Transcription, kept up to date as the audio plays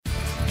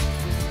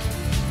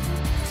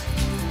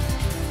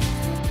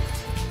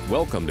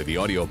Welcome to the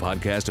audio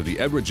podcast of the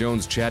Edward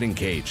Jones Chatting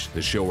Cage,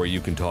 the show where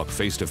you can talk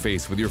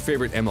face-to-face with your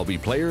favorite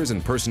MLB players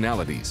and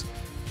personalities.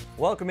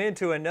 Welcome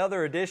into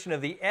another edition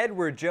of the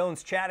Edward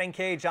Jones Chatting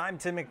Cage. I'm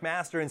Tim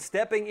McMaster, and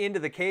stepping into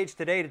the cage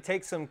today to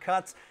take some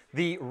cuts,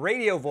 the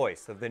radio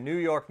voice of the New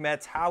York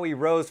Mets, Howie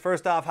Rose.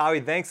 First off, Howie,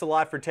 thanks a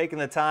lot for taking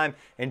the time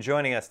and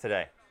joining us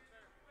today.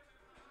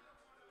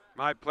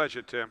 My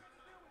pleasure, Tim.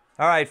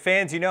 All right,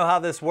 fans, you know how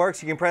this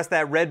works. You can press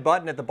that red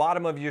button at the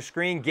bottom of your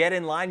screen. Get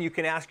in line. You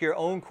can ask your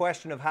own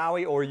question of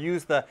Howie or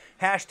use the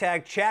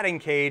hashtag Chatting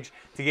Cage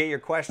to get your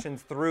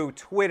questions through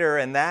Twitter,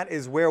 and that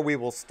is where we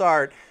will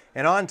start.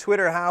 And on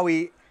Twitter,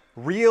 Howie,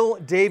 Real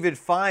David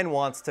Fine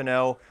wants to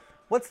know,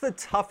 what's the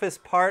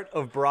toughest part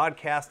of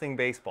broadcasting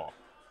baseball?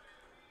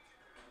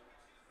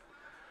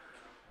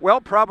 Well,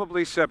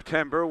 probably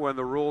September, when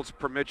the rules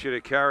permit you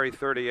to carry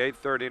 38,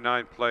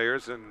 39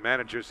 players, and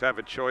managers have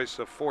a choice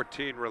of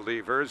 14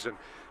 relievers. And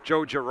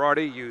Joe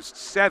Girardi used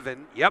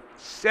seven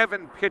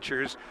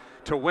pitchers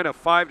to win a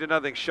 5-0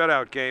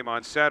 shutout game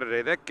on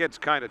Saturday. That gets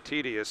kind of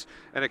tedious,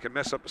 and it can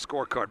mess up a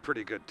scorecard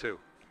pretty good, too.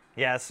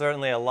 Yeah,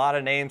 certainly a lot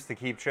of names to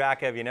keep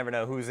track of. You never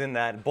know who's in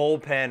that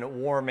bullpen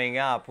warming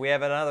up. We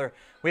have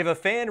a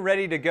fan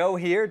ready to go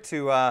here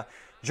to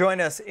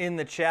join us in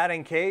the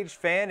Chatting Cage.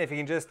 Fan, if you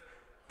can just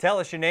tell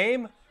us your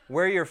name,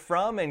 where you're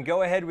from, and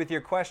go ahead with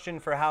your question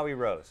for Howie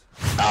Rose.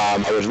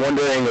 I was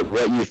wondering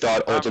what you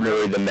thought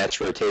ultimately the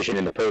Mets rotation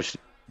in the postseason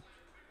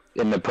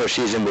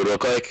would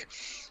look like.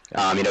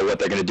 What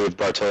they're going to do with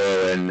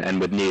Bartolo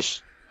and with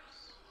Nice.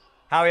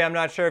 Howie, I'm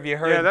not sure if you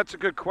heard. Yeah, that's a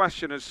good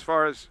question as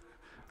far as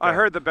I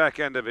heard the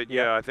back end of it.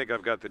 Yeah, I think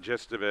I've got the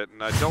gist of it.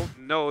 And I don't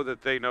know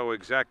that they know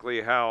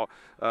exactly how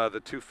the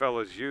two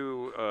fellas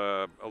you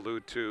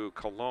allude to,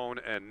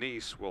 Cologne and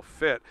Nice, will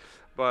fit.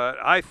 But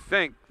I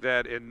think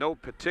that in no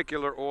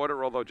particular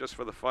order, although just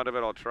for the fun of it,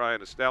 I'll try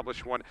and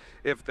establish one.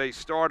 If they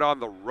start on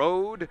the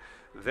road,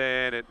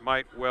 then it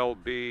might well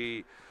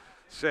be,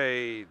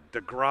 say,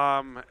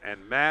 DeGrom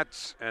and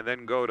Matz, and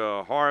then go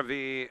to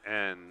Harvey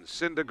and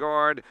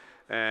Syndergaard.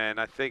 And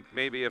I think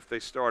maybe if they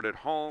start at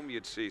home,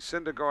 you'd see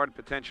Syndergaard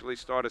potentially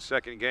start a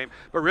second game.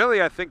 But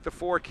really, I think the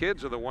four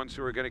kids are the ones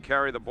who are going to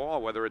carry the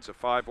ball, whether it's a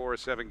 5 or a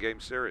 7-game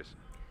series.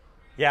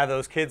 Yeah,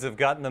 those kids have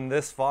gotten them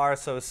this far,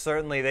 so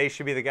certainly they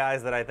should be the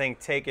guys that I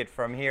think take it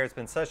from here. It's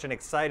been such an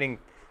exciting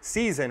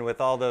season with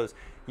all those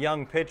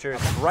young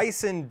pitchers.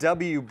 Bryson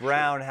W.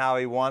 Brown,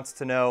 Howie, wants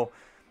to know,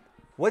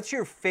 what's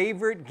your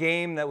favorite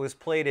game that was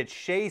played at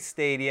Shea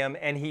Stadium,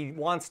 and he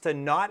wants to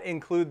not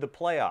include the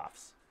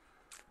playoffs?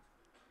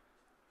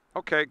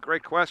 Okay,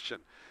 great question.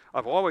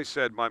 I've always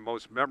said my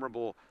most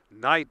memorable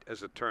night,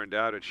 as it turned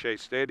out, at Shea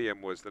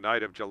Stadium was the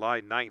night of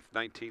July 9th,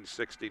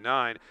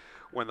 1969,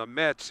 when the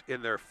Mets,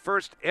 in their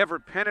first ever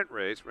pennant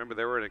race, remember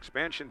they were an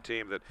expansion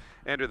team that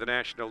entered the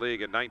National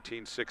League in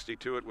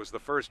 1962. It was the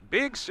first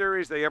big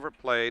series they ever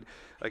played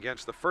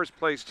against the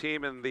first-place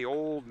team in the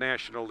old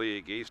National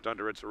League East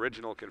under its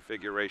original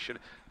configuration,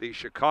 the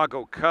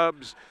Chicago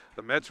Cubs.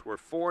 The Mets were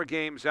 4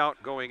 games out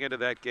going into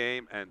that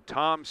game, and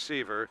Tom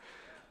Seaver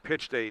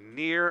pitched a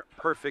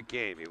near-perfect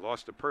game. He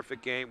lost a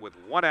perfect game with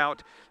 1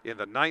 out in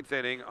the 9th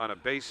inning on a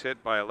base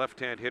hit by a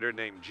left-hand hitter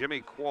named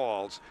Jimmy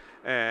Qualls.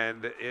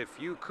 And if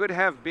you could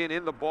have been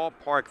in the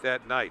ballpark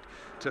that night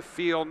to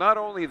feel not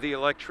only the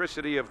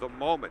electricity of the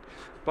moment,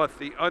 but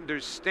the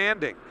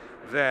understanding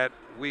that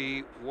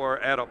we were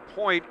at a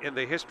point in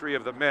the history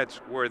of the Mets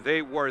where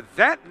they were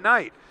that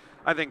night,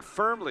 I think,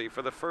 firmly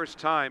for the first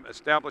time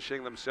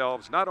establishing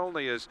themselves not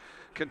only as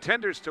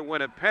contenders to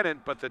win a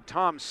pennant, but that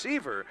Tom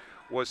Seaver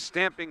was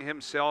stamping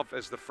himself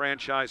as the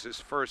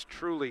franchise's first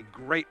truly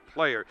great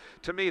player.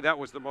 To me, that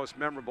was the most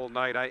memorable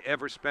night I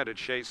ever spent at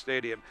Shea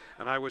Stadium,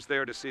 and I was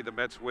there to see the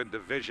Mets win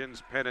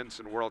divisions, pennants,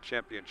 and world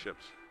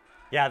championships.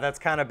 Yeah, that's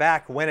kind of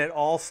back when it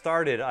all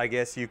started, I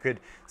guess you could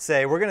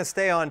say. We're going to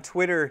stay on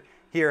Twitter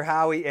here,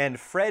 Howie, and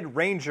Fred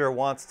Ranger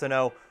wants to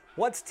know,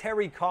 what's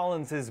Terry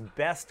Collins'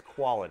 best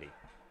quality?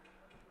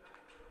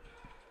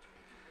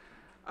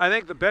 I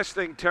think the best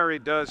thing Terry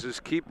does is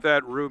keep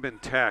that room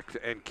intact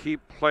and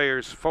keep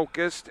players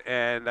focused.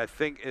 And I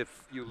think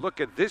if you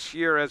look at this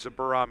year as a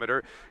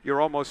barometer,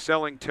 you're almost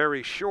selling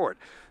Terry short,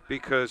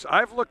 because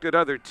I've looked at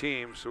other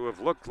teams who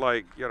have looked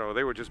like,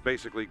 they were just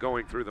basically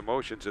going through the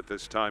motions at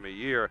this time of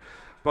year.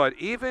 But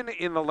even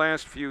in the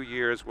last few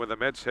years, when the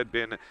Mets had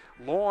been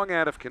long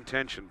out of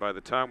contention by the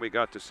time we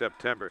got to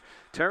September,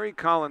 Terry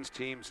Collins'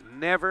 teams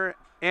never,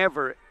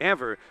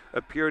 ever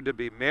appeared to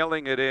be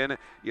mailing it in.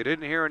 You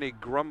didn't hear any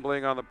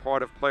grumbling on the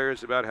part of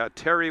players about how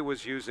Terry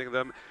was using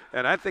them.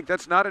 And I think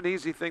that's not an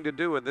easy thing to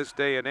do in this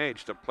day and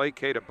age, to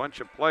placate a bunch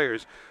of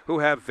players who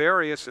have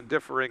various and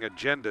differing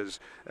agendas.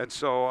 And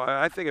so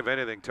I think, if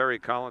anything, Terry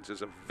Collins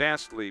is a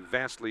vastly,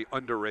 vastly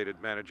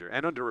underrated manager,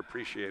 and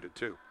underappreciated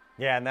too.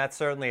 Yeah, and that's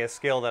certainly a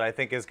skill that I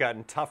think has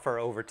gotten tougher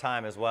over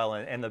time as well,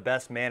 and the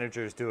best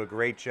managers do a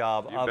great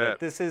job of it.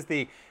 This is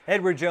the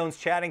Edward Jones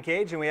Chatting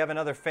Cage, and we have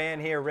another fan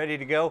here ready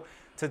to go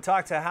to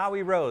talk to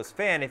Howie Rose.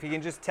 Fan, if you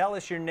can just tell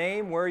us your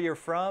name, where you're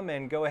from,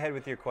 and go ahead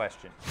with your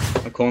question.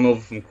 I'm calling over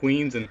from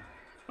Queens, and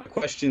My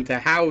question to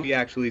Howie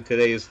actually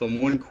today is from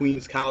one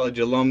Queens College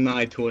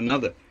alumni to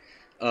another.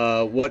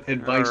 What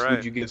advice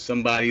would you give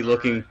somebody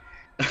looking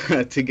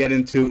to get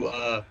into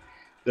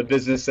the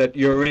business that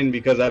you're in?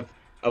 Because I've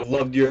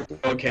loved your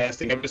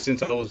broadcasting ever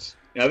since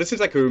ever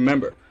since I could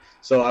remember.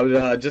 So I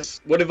would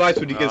what advice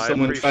would you give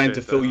someone trying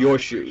to fill your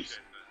shoes?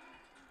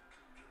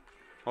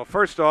 Well,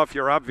 first off,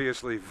 you're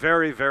obviously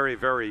very, very,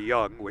 very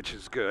young, which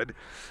is good.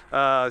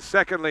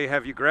 Secondly,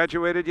 have you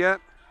graduated yet?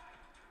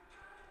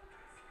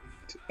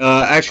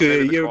 Actually,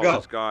 a year ago.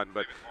 Is gone,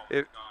 but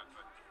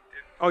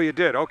oh, you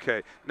did?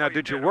 Okay. Now,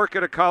 did you work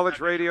at a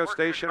college radio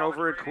station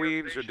over at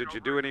Queens, or did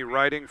you do any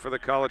writing for the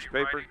college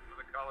paper?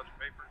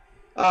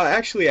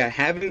 Actually, I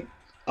haven't.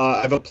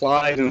 I've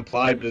applied and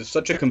applied, but it's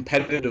such a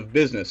competitive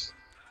business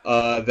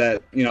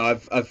that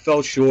I've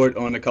fell short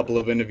on a couple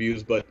of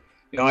interviews. But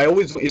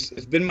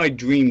it's been my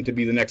dream to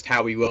be the next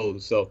Howie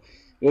Rose. So,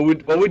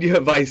 what would your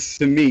advice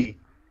to me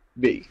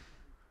be?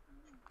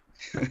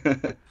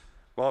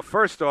 Well,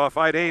 first off,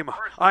 I'd aim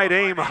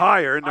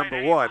higher,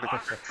 number one.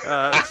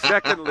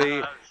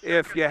 Secondly,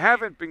 if you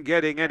haven't been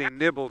getting any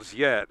nibbles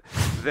yet,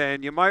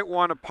 then you might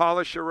want to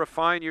polish or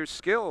refine your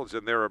skills.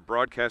 And there are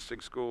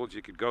broadcasting schools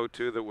you could go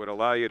to that would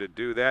allow you to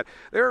do that.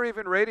 There are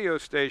even radio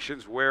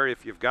stations where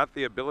if you've got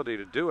the ability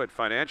to do it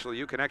financially,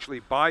 you can actually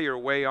buy your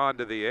way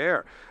onto the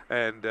air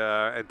and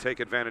take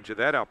advantage of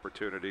that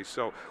opportunity.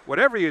 So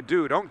whatever you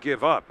do, don't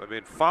give up. I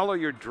mean, follow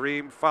your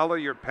dream, follow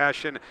your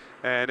passion,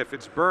 and if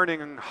it's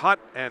burning hot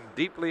and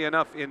deeply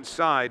enough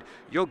inside,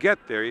 you'll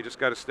get there. You just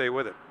got to stay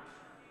with it.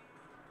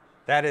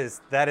 That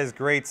is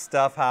great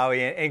stuff,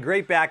 Howie, and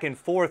great back and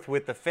forth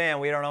with the fan.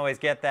 We don't always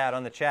get that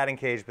on the chatting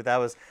cage, but that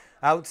was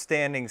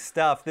outstanding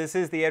stuff. This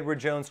is the Edward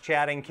Jones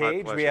chatting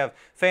cage. We have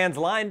fans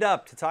lined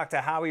up to talk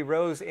to Howie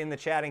Rose in the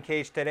chatting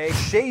cage today.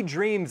 Shea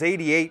Dreams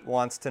 88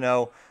 wants to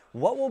know,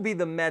 what will be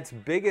the Mets'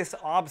 biggest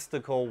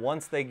obstacle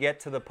once they get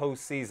to the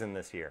postseason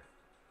this year?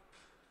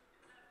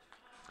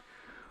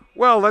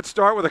 Well, let's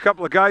start with a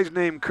couple of guys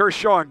named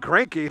Kershaw and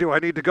Greinke. Do I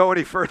need to go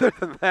any further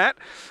than that?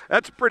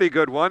 That's a pretty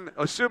good one.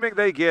 Assuming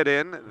they get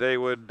in, they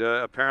would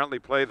apparently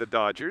play the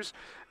Dodgers.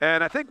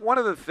 And I think one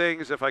of the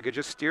things, if I could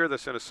just steer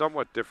this in a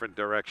somewhat different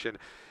direction,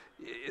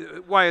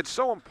 why it's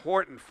so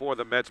important for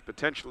the Mets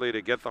potentially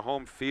to get the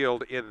home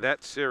field in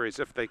that series,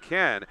 if they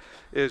can,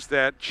 is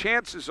that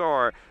chances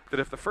are that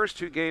if the first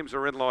two games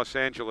are in Los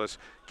Angeles,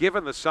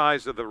 given the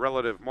size of the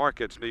relative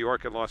markets, New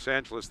York and Los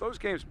Angeles, those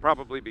games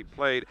probably be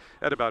played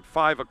at about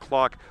 5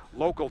 o'clock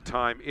local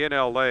time in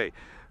L.A.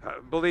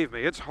 Believe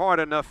me, it's hard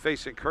enough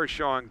facing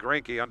Kershaw and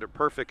Greinke under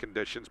perfect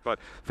conditions, but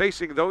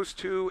facing those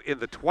two in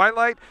the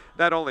twilight,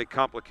 that only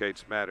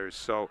complicates matters.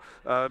 So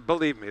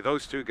believe me,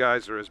 those two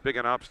guys are as big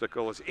an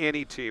obstacle as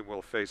any team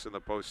will face in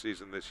the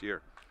postseason this year.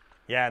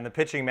 Yeah, and the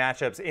pitching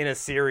matchups in a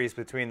series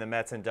between the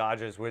Mets and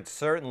Dodgers would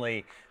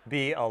certainly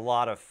be a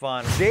lot of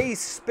fun. Jay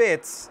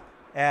Spitz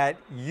at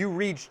You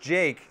Reach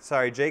Jake,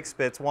 Jake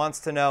Spitz wants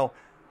to know,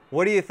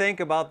 what do you think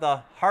about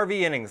the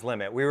Harvey innings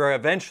limit? We were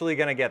eventually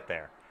going to get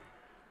there.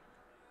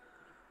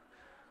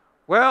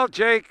 Well,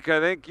 Jake, I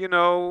think you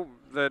know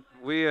that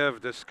we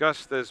have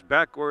discussed this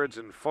backwards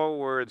and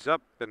forwards,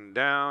 up and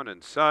down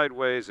and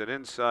sideways and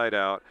inside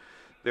out.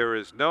 There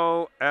is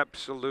no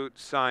absolute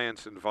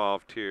science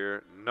involved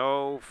here,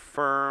 no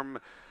firm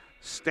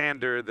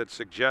standard that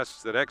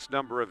suggests that X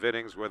number of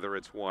innings, whether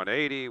it's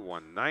 180,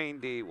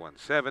 190,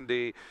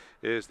 170,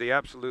 is the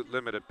absolute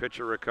limit a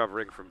pitcher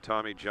recovering from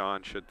Tommy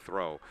John should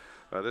throw.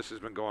 This has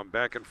been going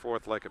back and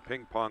forth like a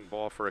ping pong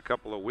ball for a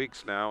couple of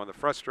weeks now, and the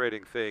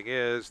frustrating thing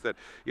is that,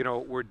 you know,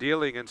 we're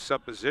dealing in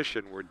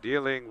supposition. We're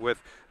dealing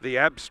with the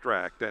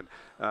abstract, and,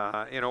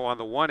 you know, on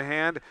the one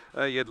hand,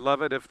 you'd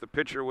love it if the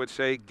pitcher would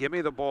say, give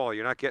me the ball,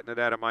 you're not getting it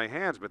out of my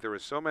hands, but there are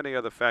so many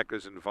other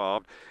factors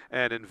involved,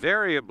 and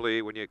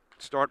invariably, when you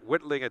start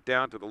whittling it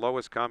down to the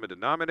lowest common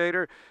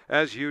denominator,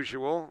 as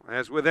usual,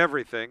 as with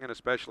everything, and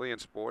especially in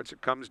sports,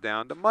 it comes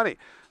down to money.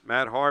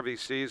 Matt Harvey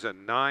sees a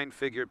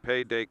 9-figure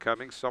payday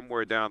coming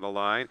somewhere down the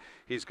line.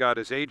 He's got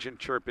his agent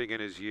chirping in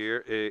his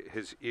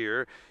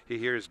ear. He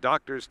hears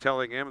doctors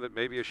telling him that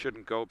maybe you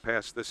shouldn't go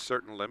past this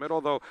certain limit,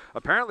 although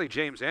apparently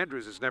James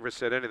Andrews has never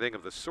said anything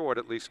of the sort,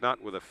 at least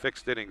not with a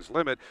fixed innings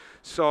limit.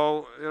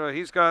 So, you know,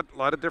 he's got a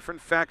lot of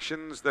different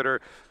factions that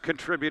are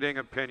contributing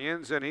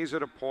opinions, and he's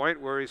at a point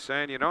where he's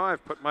saying, you know,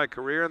 I've put my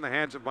career in the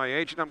hands of my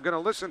agent. I'm going to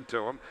listen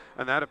to him,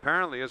 and that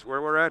apparently is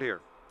where we're at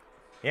here.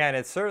 Yeah, and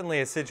it's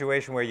certainly a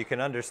situation where you can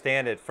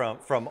understand it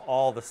from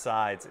all the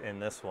sides in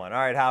this one. All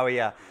right, Howie,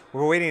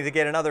 we're waiting to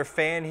get another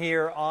fan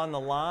here on the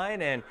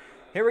line, and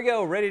here we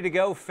go, ready to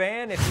go,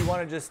 fan. If you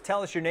want to just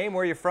tell us your name,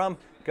 where you're from,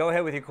 go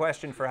ahead with your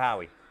question for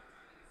Howie.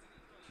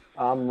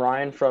 I'm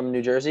Ryan from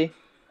New Jersey.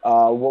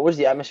 What was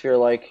the atmosphere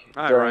like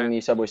during the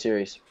Subway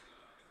Series?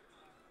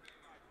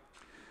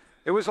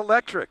 It was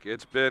electric.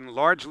 It's been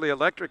largely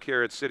electric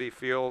here at Citi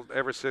Field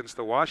ever since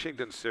the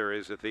Washington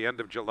series at the end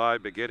of July,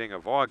 beginning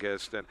of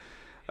August. And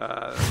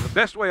the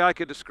best way I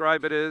could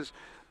describe it is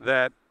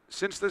that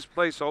since this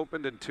place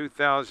opened in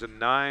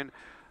 2009,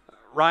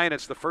 Ryan,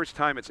 it's the first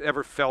time it's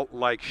ever felt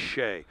like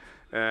Shea.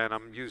 And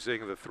I'm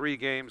using the 3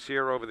 games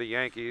here over the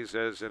Yankees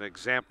as an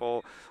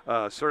example.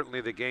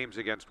 Certainly the games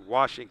against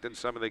Washington,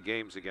 some of the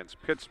games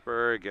against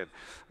Pittsburgh,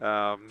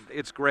 and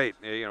it's great.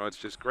 You know, it's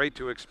just great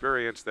to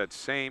experience that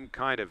same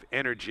kind of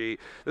energy.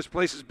 This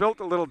place is built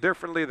a little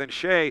differently than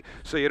Shea,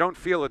 so you don't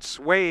feel it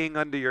swaying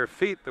under your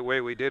feet the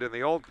way we did in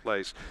the old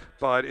place,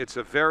 but it's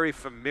a very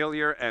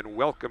familiar and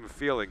welcome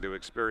feeling to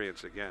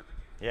experience again.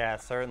 Yeah,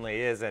 it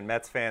certainly is, and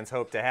Mets fans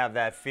hope to have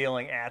that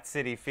feeling at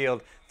Citi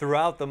Field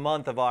throughout the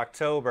month of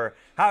October.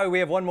 Howie, we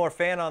have one more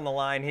fan on the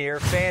line here.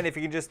 Fan, if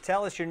you can just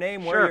tell us your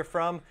name, where you're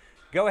from,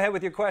 go ahead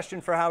with your question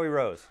for Howie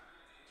Rose.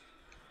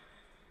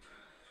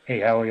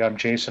 Hey, Howie, I'm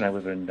Jason. I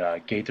live in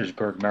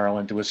Gaithersburg,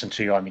 Maryland. I listen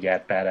to you on the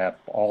At Bat app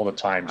all the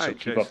time, so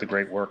keep up the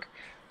great work.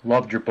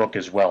 Loved your book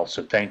as well,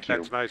 so thank you.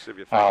 That's nice of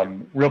you. Thank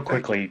you. Real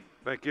quickly,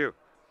 thank you.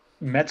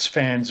 Mets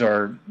fans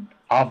are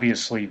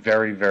obviously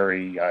very,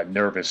 very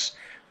nervous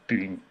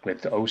being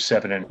with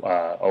 07 and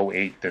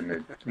 08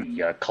 and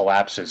the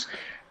collapses.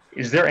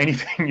 Is there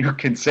anything you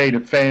can say to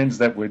fans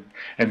that would,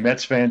 and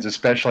Mets fans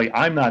especially,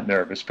 I'm not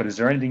nervous, but is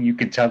there anything you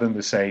can tell them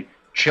to say,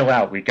 chill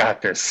out, we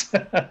got this?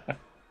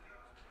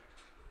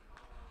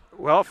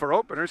 Well, for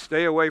openers,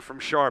 stay away from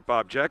sharp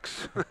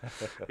objects.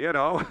 You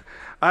know,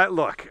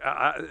 look,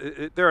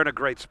 they're in a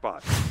great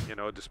spot. You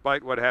know,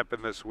 despite what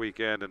happened this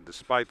weekend and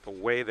despite the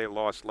way they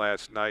lost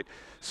last night,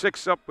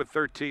 6 up with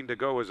 13 to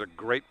go is a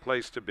great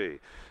place to be.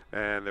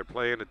 And they're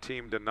playing a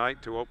team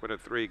tonight to open a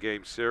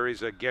 3-game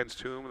series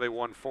against whom they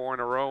won 4 in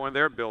a row in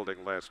their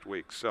building last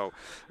week. So,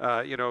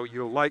 you know,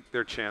 you like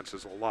their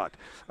chances a lot.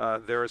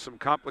 There are some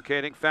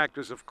complicating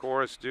factors, of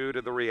course, due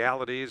to the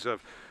realities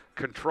of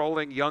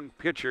controlling young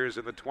pitchers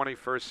in the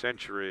 21st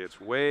century. It's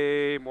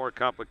way more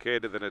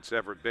complicated than it's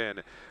ever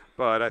been.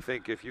 But I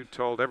think if you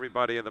told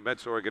everybody in the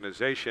Mets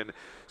organization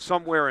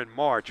somewhere in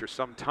March or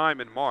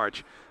sometime in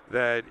March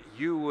that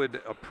you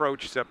would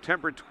approach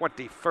September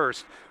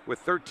 21st with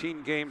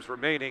 13 games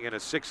remaining and a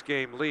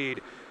 6-game lead,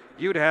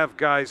 you'd have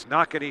guys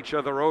knocking each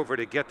other over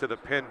to get to the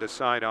pen to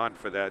sign on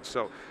for that.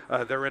 So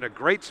they're in a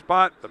great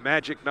spot. The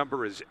magic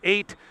number is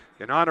 8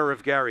 in honor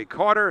of Gary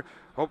Carter.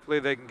 Hopefully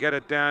they can get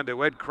it down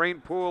to Ed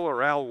Kranepool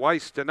or Al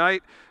Weiss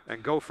tonight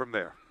and go from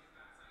there.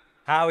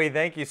 Howie,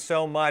 thank you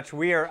so much.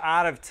 We are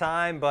out of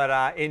time,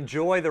 but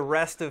enjoy the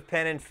rest of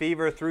Pennant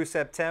Fever through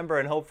September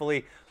and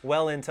hopefully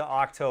well into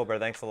October.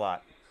 Thanks a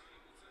lot.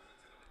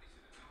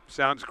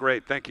 Sounds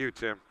great. Thank you,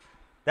 Tim.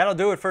 That'll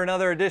do it for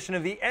another edition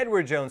of the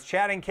Edward Jones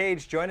Chatting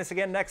Cage. Join us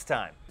again next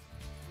time.